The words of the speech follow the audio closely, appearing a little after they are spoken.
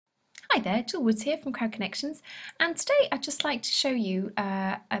Hi there, Jill Woods here from Crowd Connections, and today I'd just like to show you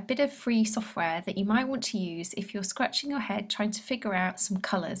a bit of free software that you might want to use if you're scratching your head trying to figure out some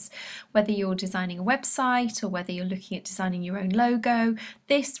colours, whether you're designing a website or whether you're looking at designing your own logo.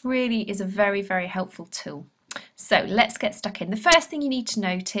 This really is a very, very helpful tool. So let's get stuck in. The first thing you need to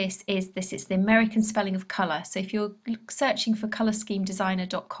notice is this is the American spelling of colour. So if you're searching for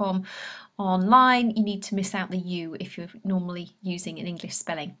colourschemedesigner.com online, you need to miss out the U if you're normally using an English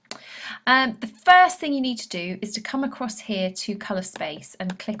spelling. The first thing you need to do is to come across here to Colour Space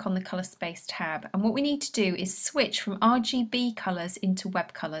and click on the Colour Space tab. And what we need to do is switch from RGB colours into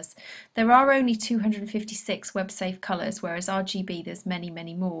web colours. There are only 256 web safe colours, whereas RGB there's many,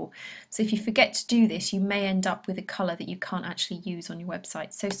 many more. So if you forget to do this, you may end up with a colour that you can't actually use on your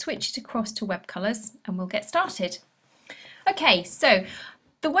website. So switch it across to web colours and we'll get started. Okay, so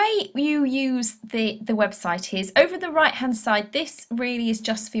the way you use the website is over the right hand side. This really is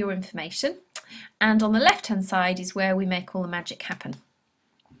just for your information, and on the left hand side is where we make all the magic happen.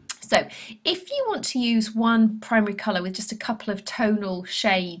 So if you want to use one primary colour with just a couple of tonal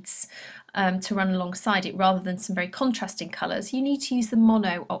shades to run alongside it rather than some very contrasting colours, you need to use the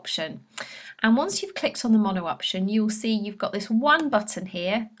mono option. And once you've clicked on the mono option, you'll see you've got this one button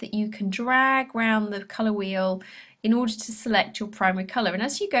here that you can drag round the colour wheel in order to select your primary colour. And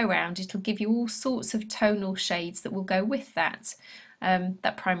as you go around, it'll give you all sorts of tonal shades that will go with that,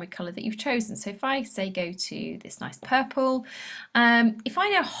 that primary colour that you've chosen. So if I say go to this nice purple, if I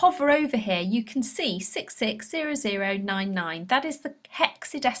now hover over here, you can see 660099. That is the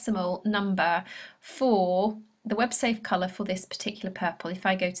hexadecimal number for the web safe colour for this particular purple. If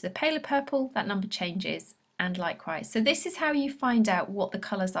I go to the paler purple, that number changes, and likewise. So this is how you find out what the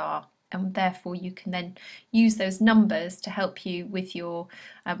colours are, and therefore you can then use those numbers to help you with your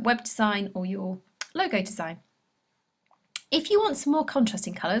web design or your logo design. If you want some more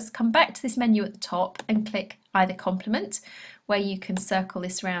contrasting colours, come back to this menu at the top and click either complement, where you can circle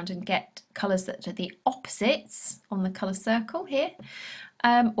this around and get colours that are the opposites on the colour circle here,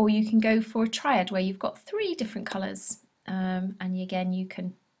 or you can go for a triad where you've got 3 different colours, and again you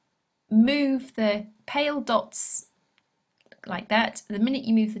can move the pale dots like that. The minute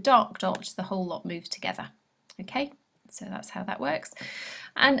you move the dark dot, the whole lot moves together. Okay, so that's how that works.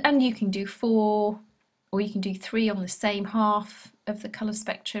 And you can do 4, or you can do 3 on the same half of the colour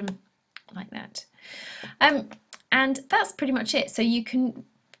spectrum, like that. And that's pretty much it. So you can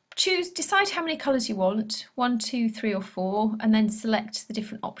decide how many colours you want, 1, 2, 3 or 4, and then select the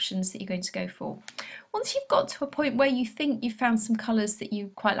different options that you're going to go for. Once you've got to a point where you think you've found some colours that you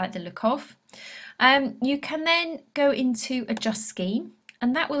quite like the look of, you can then go into Adjust Scheme,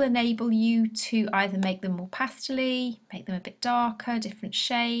 and that will enable you to either make them more pastel-y, make them a bit darker, different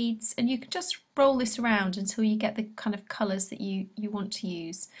shades, and you can just roll this around until you get the kind of colours that you want to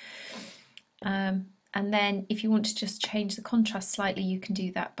use. And then if you want to just change the contrast slightly, you can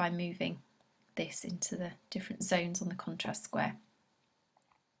do that by moving this into the different zones on the contrast square.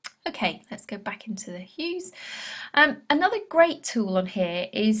 Okay, let's go back into the hues. Another great tool on here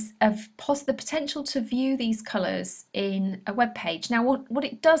is the potential to view these colours in a web page. Now what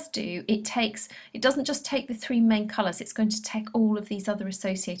it does do, it doesn't just take the 3 main colours, it's going to take all of these other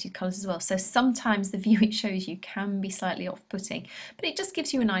associated colours as well. So sometimes the view it shows you can be slightly off-putting, but it just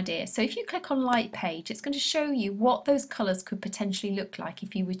gives you an idea. So if you click on Light Page, it's going to show you what those colours could potentially look like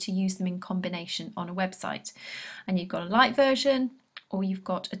if you were to use them in combination on a website. And you've got a light version, or you've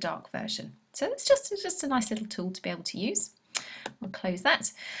got a dark version. So it's just a nice little tool to be able to use. We'll close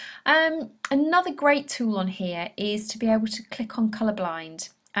that. Another great tool on here is to be able to click on colour blind,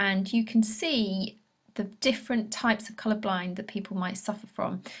 and you can see the different types of colour blind that people might suffer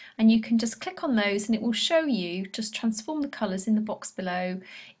from, and you can just click on those and it will show you, just transform the colours in the box below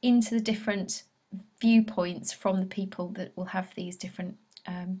into the different viewpoints from the people that will have these different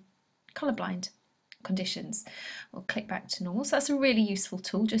colour blind conditions. We'll click back to normal. So that's a really useful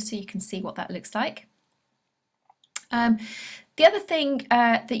tool, just so you can see what that looks like. The other thing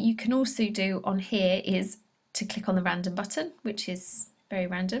that you can also do on here is to click on the random button, which is very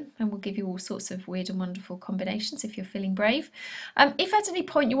random and will give you all sorts of weird and wonderful combinations if you're feeling brave. If at any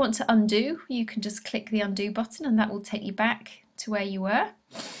point you want to undo, you can just click the undo button and that will take you back to where you were,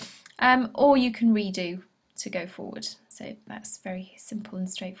 or you can redo to go forward. So that's very simple and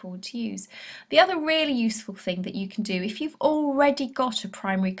straightforward to use. The other really useful thing that you can do, if you've already got a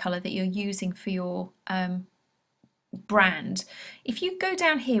primary colour that you're using for your brand, if you go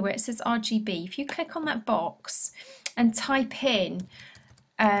down here where it says RGB, if you click on that box and type in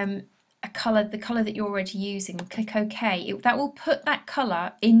a colour, the colour that you're already using, and click OK, that will put that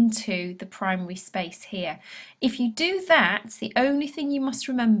colour into the primary space here. If you do that, the only thing you must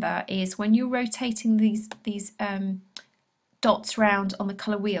remember is when you're rotating these dots round on the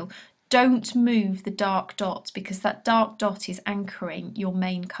colour wheel, don't move the dark dot, because that dark dot is anchoring your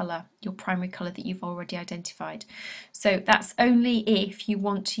main colour, your primary colour that you've already identified. So that's only if you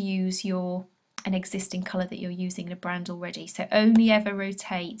want to use an existing colour that you're using in a brand already. So only ever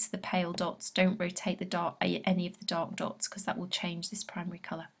rotate the pale dots, don't rotate any of the dark dots, because that will change this primary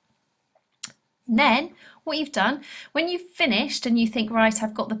colour. And then what you've done, when you've finished and you think, right,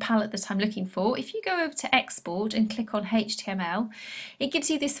 I've got the palette that I'm looking for, if you go over to export and click on HTML, it gives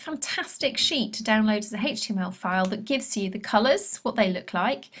you this fantastic sheet to download as a HTML file that gives you the colours, what they look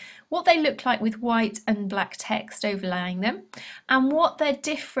like with white and black text overlaying them, and what their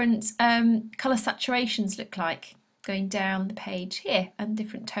different colour saturations look like going down the page here, and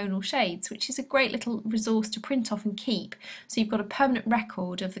different tonal shades, which is a great little resource to print off and keep, so you've got a permanent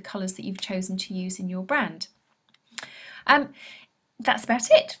record of the colours that you've chosen to use in your brand. That's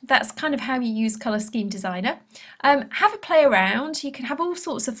about it. That's kind of how you use Colour Scheme Designer. Have a play around, you can have all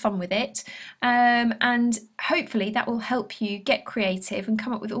sorts of fun with it, and hopefully that will help you get creative and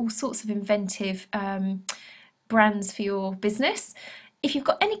come up with all sorts of inventive brands for your business. If you've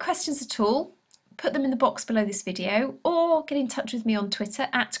got any questions at all, put them in the box below this video, or get in touch with me on Twitter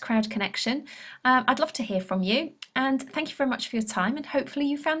 @CrowdConnection. I'd love to hear from you, and thank you very much for your time, and hopefully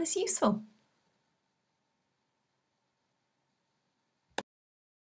you found this useful.